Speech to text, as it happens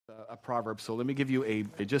Proverbs. So let me give you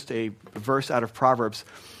just a verse out of Proverbs.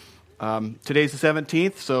 Today's the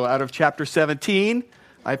 17th, so out of chapter 17,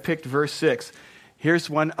 I picked verse 6. Here's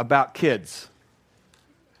one about kids.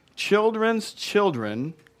 Children's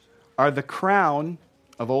children are the crown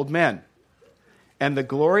of old men, and the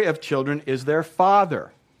glory of children is their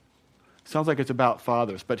father. Sounds like it's about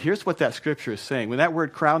fathers, but here's what that scripture is saying. When that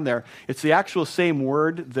word crown there, it's the actual same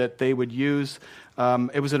word that they would use.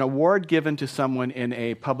 It was an award given to someone in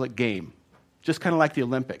a public game, just kind of like the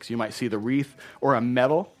Olympics. You might see the wreath or a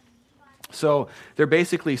medal. So they're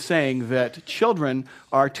basically saying that children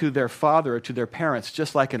are to their father or to their parents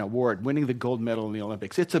just like an award, winning the gold medal in the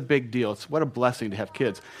Olympics. It's a big deal. It's what a blessing to have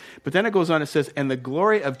kids. But then it goes on, it says, and the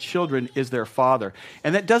glory of children is their father.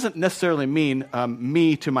 And that doesn't necessarily mean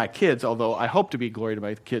me to my kids, although I hope to be glory to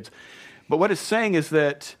my kids. But what it's saying is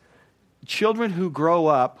that children who grow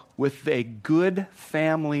up with a good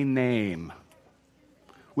family name,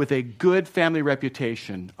 with a good family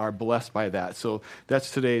reputation, are blessed by that. So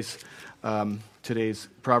that's today's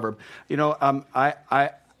proverb. You know,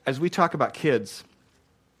 I as we talk about kids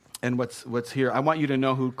and what's here, I want you to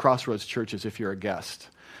know who Crossroads Church is if you're a guest.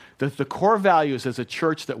 The core values as a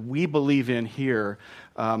church that we believe in here,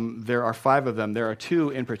 there are 5 of them. There are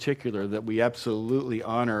 2 in particular that we absolutely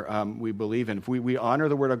honor, we believe in. We honor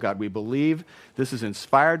the Word of God. We believe this is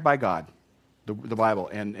inspired by God, the Bible,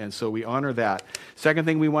 and so we honor that. Second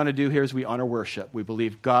thing we want to do here is we honor worship. We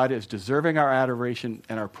believe God is deserving our adoration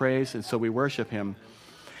and our praise, and so we worship Him.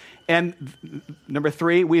 And number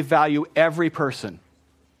 3, we value every person,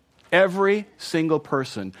 every single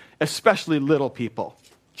person, especially little people,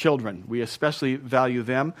 children. We especially value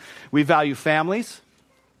them. We value families.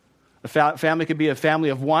 A family could be a family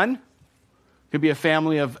of one. It could be a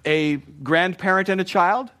family of a grandparent and a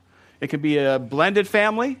child. It could be a blended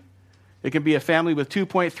family. It can be a family with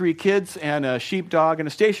 2.3 kids and a sheepdog and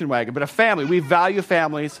a station wagon. But a family, we value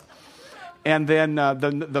families. And then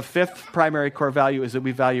the 5th primary core value is that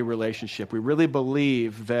we value relationship. We really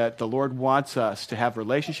believe that the Lord wants us to have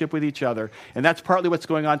relationship with each other. And that's partly what's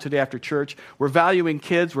going on today after church. We're valuing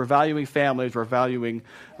kids. We're valuing families. We're valuing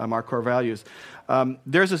our core values.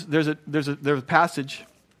 There's a passage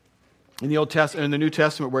in the Old Testament, in the New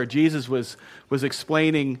Testament, where Jesus was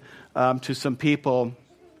explaining to some people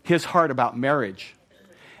his heart about marriage.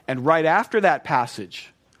 And right after that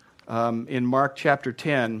passage, in Mark chapter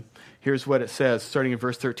 10, here's what it says, starting in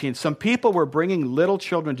verse 13. Some people were bringing little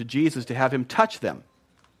children to Jesus to have him touch them.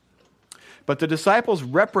 But the disciples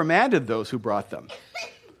reprimanded those who brought them.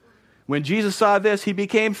 When Jesus saw this, he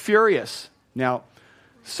became furious. Now,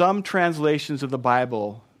 some translations of the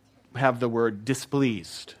Bible have the word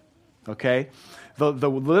displeased, okay? The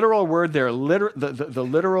literal word there, the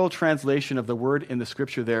literal translation of the word in the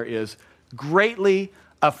scripture there is greatly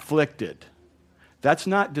afflicted. That's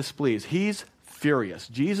not displeased. He's furious.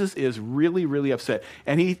 Jesus is really, really upset.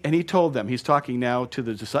 And he told them, he's talking now to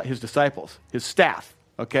his disciples, his staff,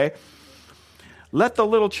 okay? Let the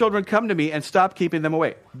little children come to me and stop keeping them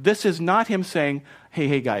away. This is not him saying,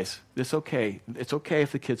 hey guys, it's okay. It's okay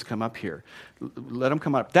if the kids come up here. Let them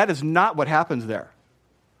come up. That is not what happens there.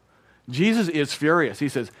 Jesus is furious. He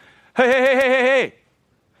says, hey,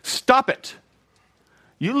 stop it.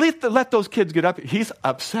 You let those kids get up. He's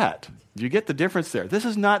upset. Do you get the difference there? This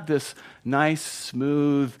is not this nice,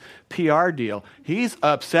 smooth PR deal. He's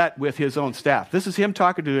upset with his own staff. This is him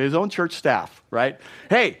talking to his own church staff, right?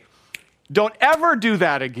 Hey, don't ever do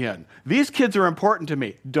that again. These kids are important to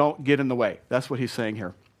me. Don't get in the way. That's what he's saying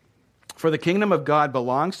here. For the kingdom of God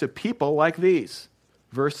belongs to people like these.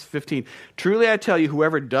 Verse 15, truly I tell you,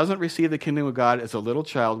 whoever doesn't receive the kingdom of God as a little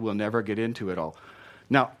child will never get into it all.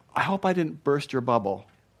 Now, I hope I didn't burst your bubble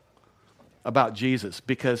about Jesus,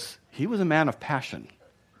 because he was a man of passion.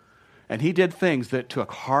 And he did things that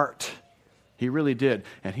took heart. He really did.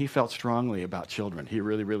 And he felt strongly about children. He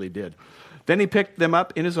really, really did. Then he picked them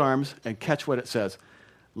up in his arms, and catch what it says,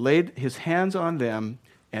 laid his hands on them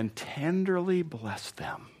and tenderly blessed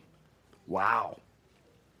them. Wow.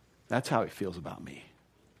 That's how he feels about me.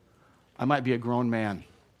 I might be a grown man,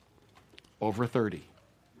 over 30.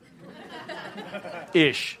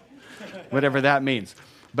 Ish. Whatever that means.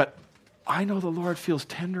 But I know the Lord feels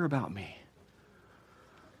tender about me.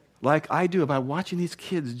 Like I do by watching these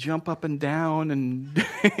kids jump up and down and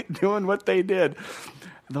doing what they did.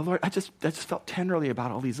 The Lord, I just felt tenderly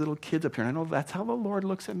about all these little kids up here. And I know that's how the Lord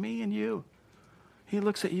looks at me and you. He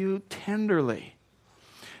looks at you tenderly.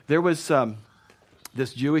 There was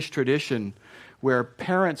this Jewish tradition where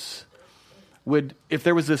parents would, if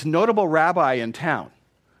there was this notable rabbi in town,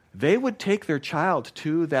 they would take their child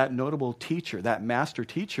to that notable teacher, that master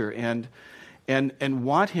teacher, and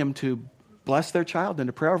want him to bless their child and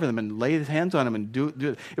to pray over them and lay his hands on them and do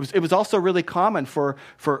it. It was also really common for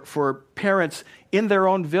parents in their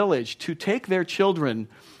own village to take their children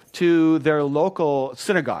to their local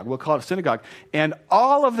synagogue. We'll call it a synagogue. And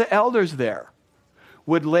all of the elders there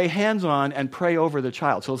would lay hands on and pray over the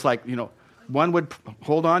child. So it's like, one would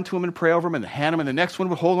hold on to him and pray over him and hand him, and the next one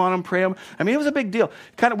would hold on and pray him. I mean, it was a big deal.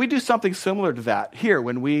 We do something similar to that here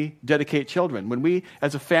when we dedicate children. When we,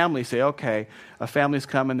 as a family, say, okay, a family's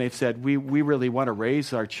come and they've said, we really want to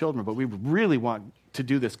raise our children, but we really want to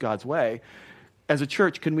do this God's way. As a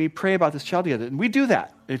church, can we pray about this child together? And we do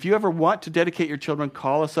that. If you ever want to dedicate your children,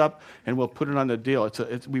 call us up and we'll put it on the deal.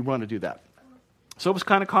 We want to do that. So it was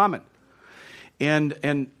kind of common.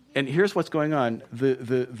 And here's what's going on.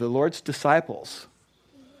 The Lord's disciples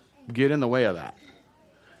get in the way of that.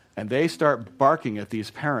 And they start barking at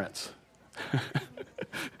these parents.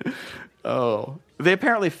 They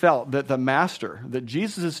apparently felt that that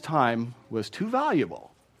Jesus' time was too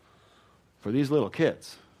valuable for these little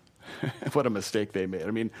kids. What a mistake they made.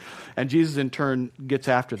 I mean, and Jesus in turn gets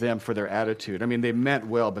after them for their attitude. I mean, they meant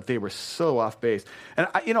well, but they were so off base. And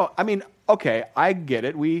okay, I get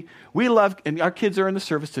it. We love, and our kids are in the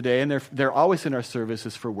service today, and they're always in our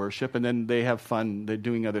services for worship, and then they have fun. They're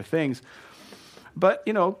doing other things. But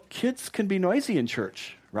kids can be noisy in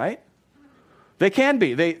church, right? They can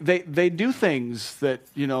be. They do things that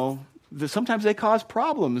that sometimes they cause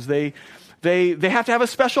problems. They have to have a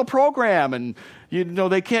special program, and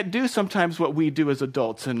they can't do sometimes what we do as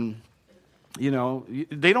adults, and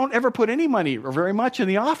they don't ever put any money or very much in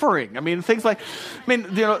the offering. I mean, things like,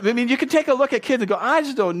 you can take a look at kids and go, I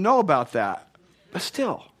just don't know about that. But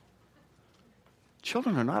still,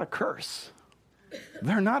 children are not a curse.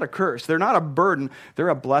 They're not a curse. They're not a burden. They're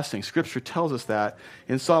a blessing. Scripture tells us that.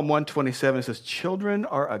 In Psalm 127, it says, children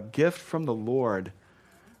are a gift from the Lord.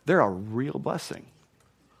 They're a real blessing.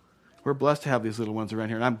 We're blessed to have these little ones around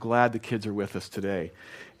here, and I'm glad the kids are with us today.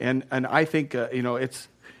 And I think,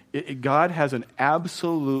 God has an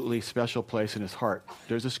absolutely special place in his heart.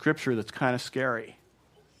 There's a scripture that's kind of scary.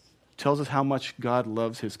 It tells us how much God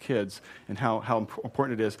loves his kids and how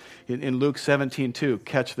important it is. In Luke 17:2,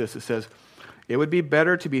 catch this, it says, it would be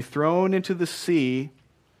better to be thrown into the sea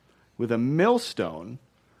with a millstone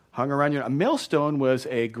hung around you. A millstone was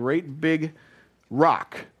a great big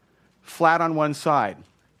rock, flat on one side.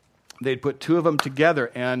 They'd put two of them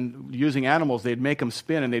together, and using animals, they'd make them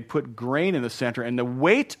spin, and they'd put grain in the center, and the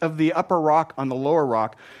weight of the upper rock on the lower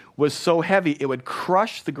rock was so heavy, it would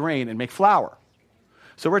crush the grain and make flour.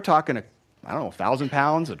 So we're talking, 1,000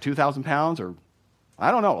 pounds or 2,000 pounds, or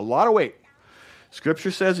a lot of weight.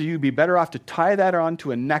 Scripture says you'd be better off to tie that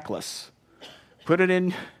onto a necklace, put it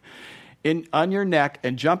in on your neck,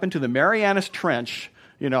 and jump into the Marianas Trench,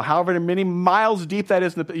 however many miles deep that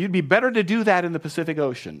is. You'd be better to do that in the Pacific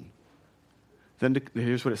Ocean.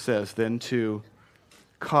 Here's what it says, then to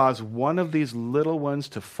cause one of these little ones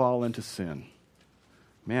to fall into sin.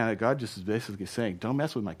 Man, God just is basically saying, don't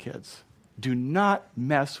mess with my kids. Do not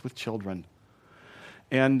mess with children.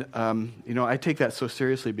 And, I take that so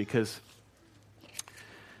seriously because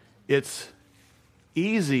it's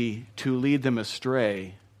easy to lead them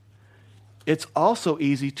astray. It's also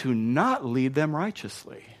easy to not lead them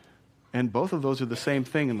righteously. And both of those are the same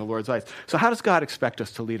thing in the Lord's eyes. So how does God expect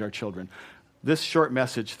us to lead our children? This short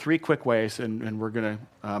message, 3 quick ways, and we're going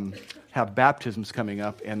to have baptisms coming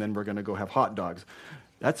up, and then we're going to go have hot dogs.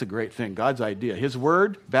 That's a great thing, God's idea. His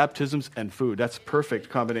word, baptisms, and food. That's a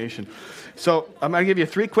perfect combination. So I'm going to give you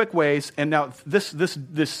 3 quick ways, and now this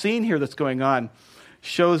scene here that's going on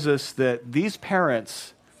shows us that these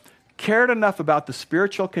parents cared enough about the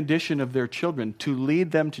spiritual condition of their children to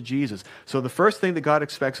lead them to Jesus. So the first thing that God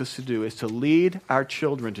expects us to do is to lead our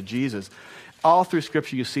children to Jesus. All through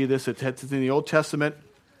Scripture you see this. It's in the Old Testament.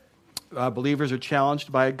 Believers are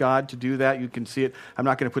challenged by God to do that. You can see it. I'm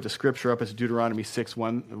not going to put the Scripture up. It's Deuteronomy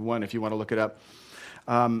 6:1 if you want to look it up.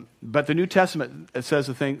 But the New Testament says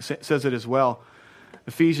it as well.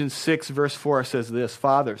 Ephesians 6 verse 4 says this,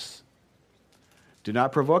 fathers, do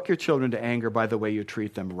not provoke your children to anger by the way you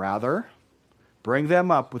treat them. Rather, bring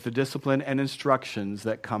them up with the discipline and instructions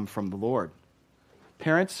that come from the Lord.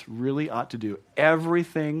 Parents really ought to do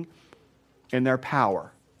everything in their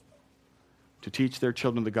power to teach their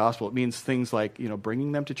children the gospel. It means things like,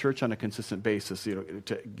 bringing them to church on a consistent basis,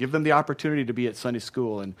 to give them the opportunity to be at Sunday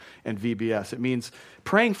school and VBS. It means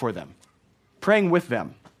praying for them, praying with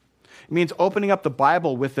them. It means opening up the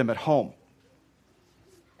Bible with them at home.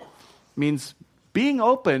 It means being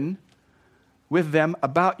open with them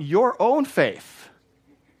about your own faith,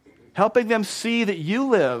 helping them see that you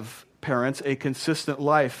live, parents, a consistent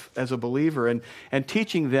life as a believer, and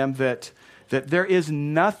teaching them that that there is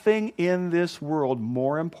nothing in this world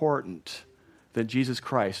more important than Jesus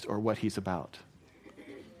Christ or what he's about.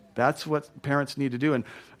 That's what parents need to do.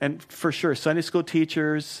 And for sure, Sunday school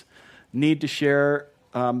teachers need to share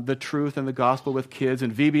the truth and the gospel with kids,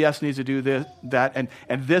 and VBS needs to do that,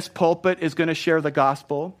 and this pulpit is going to share the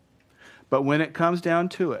gospel. But when it comes down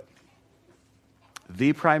to it,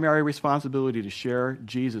 the primary responsibility to share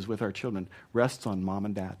Jesus with our children rests on mom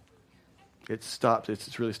and dad. It stops.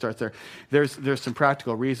 It really starts there. There's some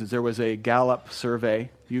practical reasons. There was a Gallup survey.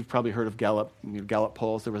 You've probably heard of Gallup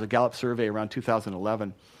polls. There was a Gallup survey around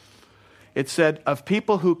 2011. It said of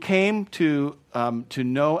people who came to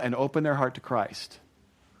know and open their heart to Christ,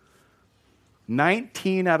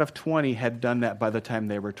 19 out of 20 had done that by the time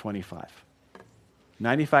they were 25.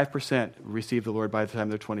 95% received the Lord by the time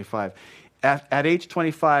they're 25. At age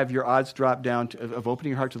 25, your odds drop down of opening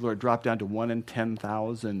your heart to the Lord drop down to 1 in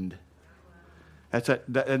 10,000. And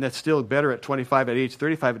that's still better at 25. At age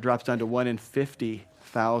 35, it drops down to 1 in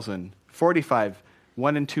 50,000. 45,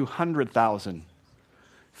 1 in 200,000.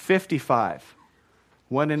 55,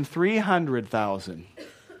 1 in 300,000.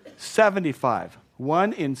 75,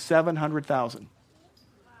 1 in 700,000.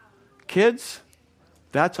 Kids,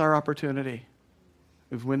 that's our opportunity,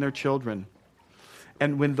 is when they're children.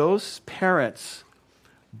 And when those parents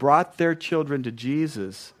brought their children to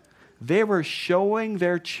Jesus, they were showing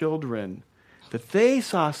their children that they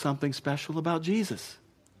saw something special about Jesus.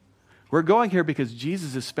 We're going here because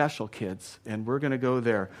Jesus is special, kids, and we're going to go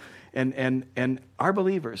there. And our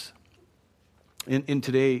believers,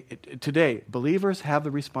 today, believers have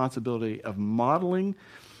the responsibility of modeling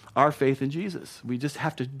our faith in Jesus. We just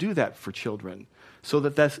have to do that for children so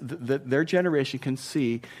that their generation can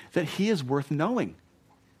see that he is worth knowing.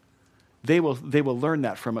 They will learn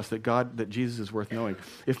that from us, that Jesus is worth knowing.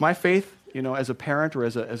 If my faith, as a parent or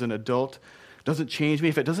as an adult, doesn't change me,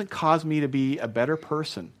 if it doesn't cause me to be a better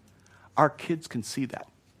person, our kids can see that.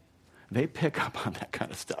 They pick up on that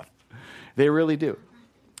kind of stuff. They really do.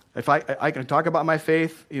 If I can talk about my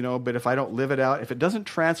faith, but if I don't live it out, if it doesn't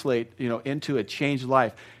translate, into a changed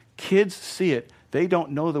life, kids see it. They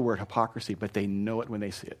don't know the word hypocrisy, but they know it when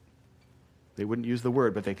they see it. They wouldn't use the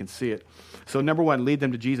word, but they can see it. So number one, lead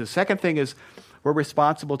them to Jesus. Second thing is we're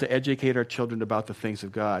responsible to educate our children about the things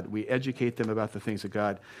of God. We educate them about the things of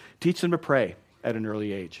God. Teach them to pray at an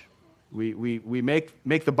early age. We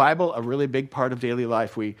make the Bible a really big part of daily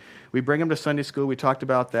life. We bring them to Sunday school. We talked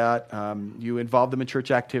about that. You involve them in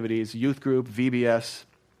church activities, youth group, VBS.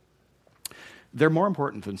 They're more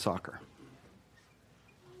important than soccer.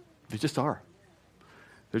 They just are.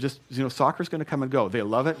 They're just, soccer's going to come and go. They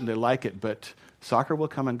love it and they like it, but soccer will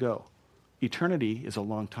come and go. Eternity is a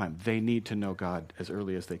long time. They need to know God as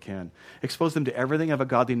early as they can. Expose them to everything of a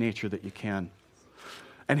godly nature that you can.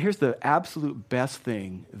 And here's the absolute best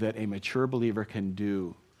thing that a mature believer can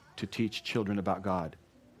do to teach children about God.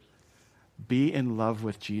 Be in love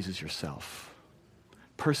with Jesus yourself.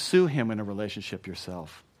 Pursue him in a relationship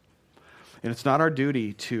yourself. And it's not our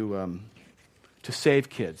duty to save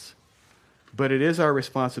kids, but it is our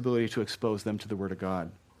responsibility to expose them to the Word of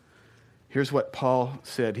God. Here's what Paul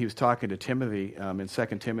said. He was talking to Timothy in 2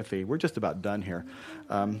 Timothy. We're just about done here.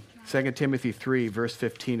 2 Timothy 3, verse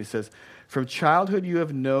 15, it says, "From childhood you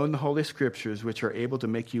have known the Holy Scriptures, which are able to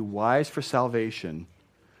make you wise for salvation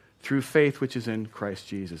through faith which is in Christ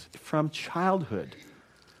Jesus." From childhood,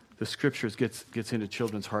 the Scriptures gets into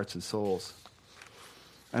children's hearts and souls.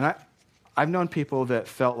 And I've known people that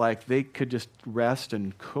felt like they could just rest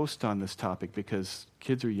and coast on this topic because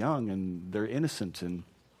kids are young and they're innocent, and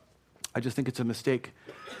I just think it's a mistake,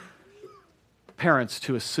 parents,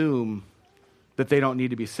 to assume that they don't need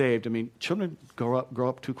to be saved. I mean, children grow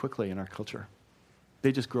up too quickly in our culture.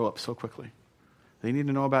 They just grow up so quickly. They need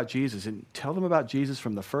to know about Jesus, and tell them about Jesus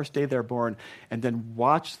from the first day they're born, and then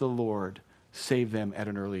watch the Lord save them at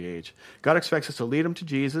an early age. God expects us to lead them to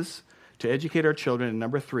Jesus, to educate our children, and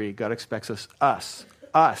number 3, God expects us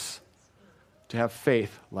to have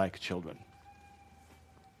faith like children.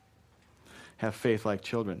 Have faith like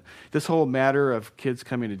children. This whole matter of kids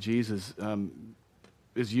coming to Jesus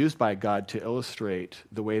is used by God to illustrate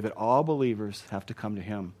the way that all believers have to come to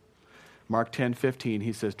him. Mark 10:15,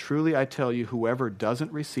 he says, "Truly I tell you, whoever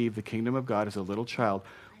doesn't receive the kingdom of God as a little child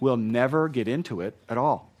will never get into it at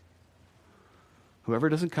all." Whoever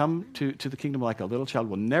doesn't come to the kingdom like a little child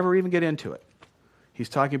will never even get into it. He's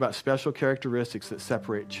talking about special characteristics that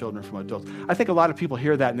separate children from adults. I think a lot of people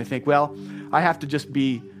hear that and they think, well, I have to just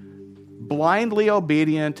be blindly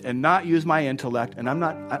obedient and not use my intellect. And I'm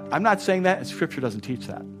not saying that, and Scripture doesn't teach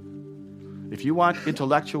that. If you want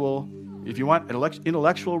intellectual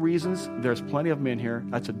reasons, there's plenty of them in here.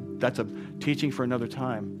 That's a teaching for another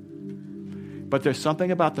time. But there's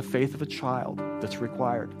something about the faith of a child that's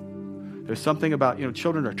required. There's something about,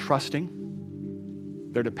 children are trusting.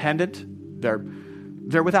 They're dependent.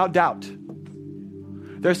 They're without doubt.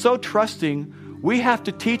 They're so trusting, we have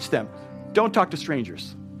to teach them. Don't talk to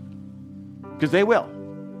strangers. Because they will.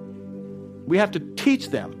 We have to teach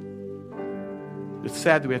them. It's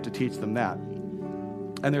sad that we have to teach them that.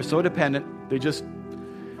 And they're so dependent, they just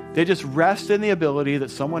rest in the ability that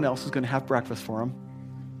someone else is going to have breakfast for them.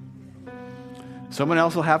 Someone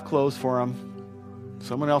else will have clothes for them.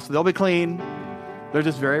 Someone else, they'll be clean. They're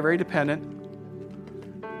just very, very dependent.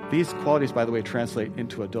 These qualities, by the way, translate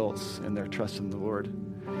into adults in their trust in the Lord.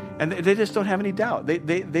 And they just don't have any doubt.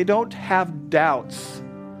 They don't have doubts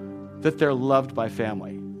that they're loved by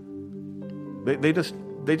family. They just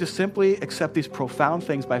simply accept these profound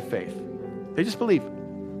things by faith. They just believe.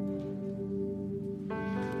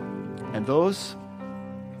 And those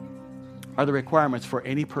are the requirements for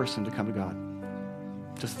any person to come to God.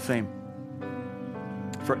 Just the same.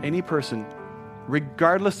 For any person,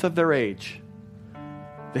 regardless of their age,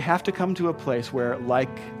 they have to come to a place where,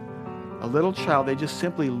 like a little child, they just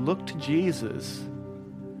simply look to Jesus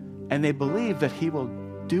and they believe that he will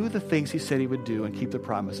do the things he said he would do and keep the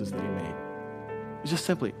promises that he made. It's just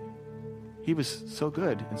simply, he was so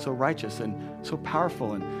good and so righteous and so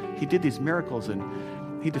powerful, and he did these miracles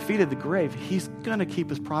and he defeated the grave. He's going to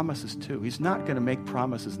keep his promises too. He's not going to make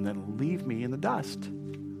promises and then leave me in the dust.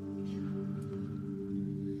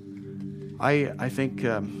 I think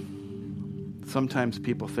sometimes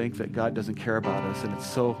people think that God doesn't care about us, and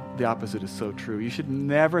the opposite is so true. You should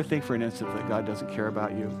never think for an instant that God doesn't care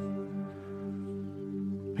about you.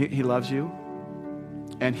 He loves you,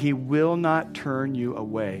 and he will not turn you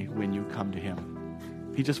away when you come to him.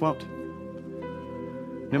 He just won't.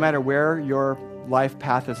 No matter where your life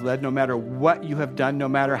path has led, no matter what you have done, no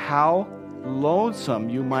matter how lonesome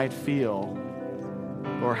you might feel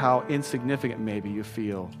or how insignificant maybe you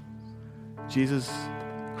feel, Jesus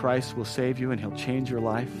Christ will save you, and he'll change your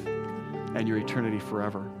life and your eternity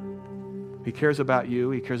forever. He cares about you.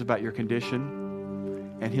 He cares about your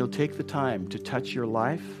condition, and he'll take the time to touch your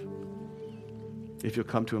life if you'll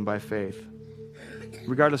come to him by faith.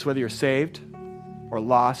 Regardless whether you're saved or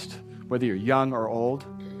lost, whether you're young or old,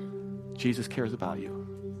 Jesus cares about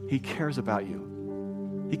you. He cares about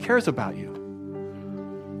you. He cares about you.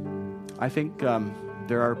 I think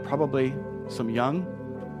there are probably some young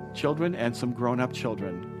children and some grown-up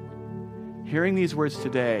children hearing these words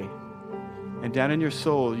today, and down in your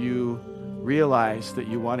soul you realize that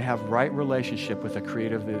you want to have right relationship with the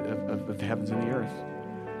creator of the heavens and the earth.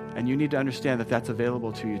 And you need to understand that that's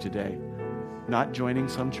available to you today. Not joining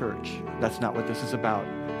some church. That's not what this is about.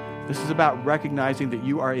 This is about recognizing that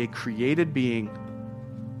you are a created being,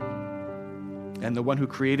 and the one who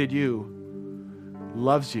created you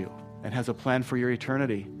loves you and has a plan for your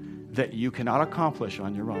eternity that you cannot accomplish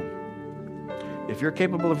on your own. If you're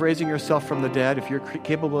capable of raising yourself from the dead, if you're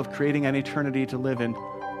capable of creating an eternity to live in,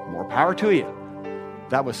 more power to you.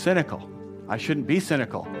 That was cynical. I shouldn't be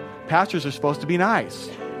cynical. Pastors are supposed to be nice.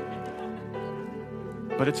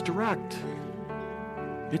 But it's direct.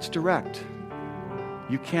 It's direct.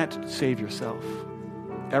 You can't save yourself.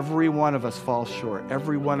 Every one of us falls short.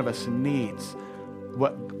 Every one of us needs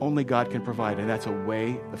what only God can provide, and that's a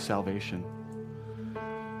way of salvation.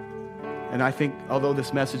 And I think, although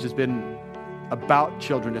this message has been about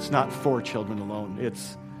children, it's not for children alone.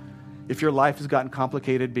 It's if your life has gotten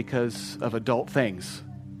complicated because of adult things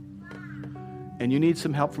and you need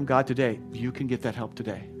some help from God today, you can get that help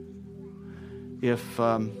today. If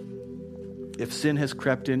sin has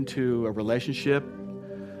crept into a relationship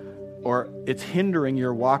or it's hindering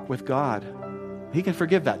your walk with God, he can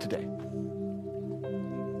forgive that today.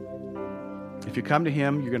 If you come to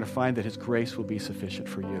him, you're going to find that his grace will be sufficient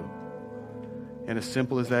for you. And as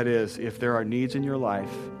simple as that is, if there are needs in your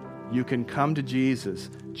life, you can come to Jesus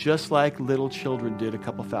just like little children did a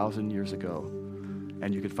couple thousand years ago,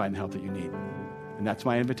 and you can find the help that you need. And that's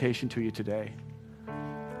my invitation to you today.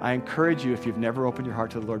 I encourage you, if you've never opened your heart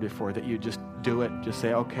to the Lord before, that you just do it. Just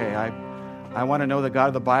say, okay, I want to know the God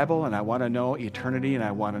of the Bible, and I want to know eternity, and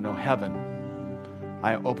I want to know heaven.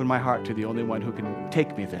 I open my heart to the only one who can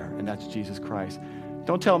take me there, and that's Jesus Christ.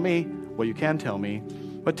 Don't tell me. Well, you can tell me,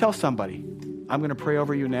 but tell somebody. I'm going to pray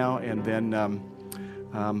over you now, and then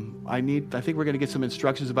I think we're going to get some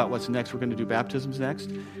instructions about what's next. We're going to do baptisms next,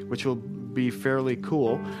 which will be fairly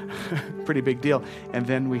cool, pretty big deal. And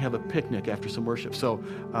then we have a picnic after some worship. So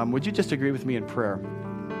would you just agree with me in prayer?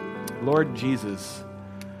 Lord Jesus,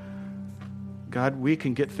 God, we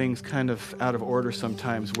can get things kind of out of order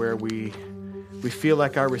sometimes where we feel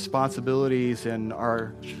like our responsibilities and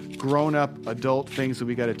our grown-up adult things that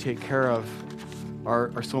we got to take care of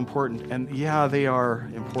are so important. And yeah, they are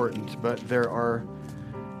important, but there are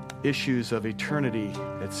issues of eternity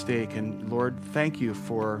at stake. And Lord, thank you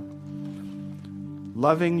for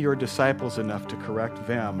loving your disciples enough to correct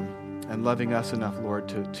them and loving us enough, Lord,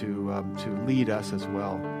 to lead us as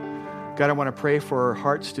well. God, I want to pray for our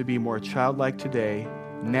hearts to be more childlike today,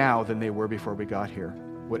 now, than they were before we got here,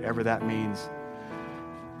 whatever that means.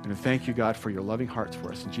 And thank you, God, for your loving hearts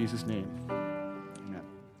for us. In Jesus' name.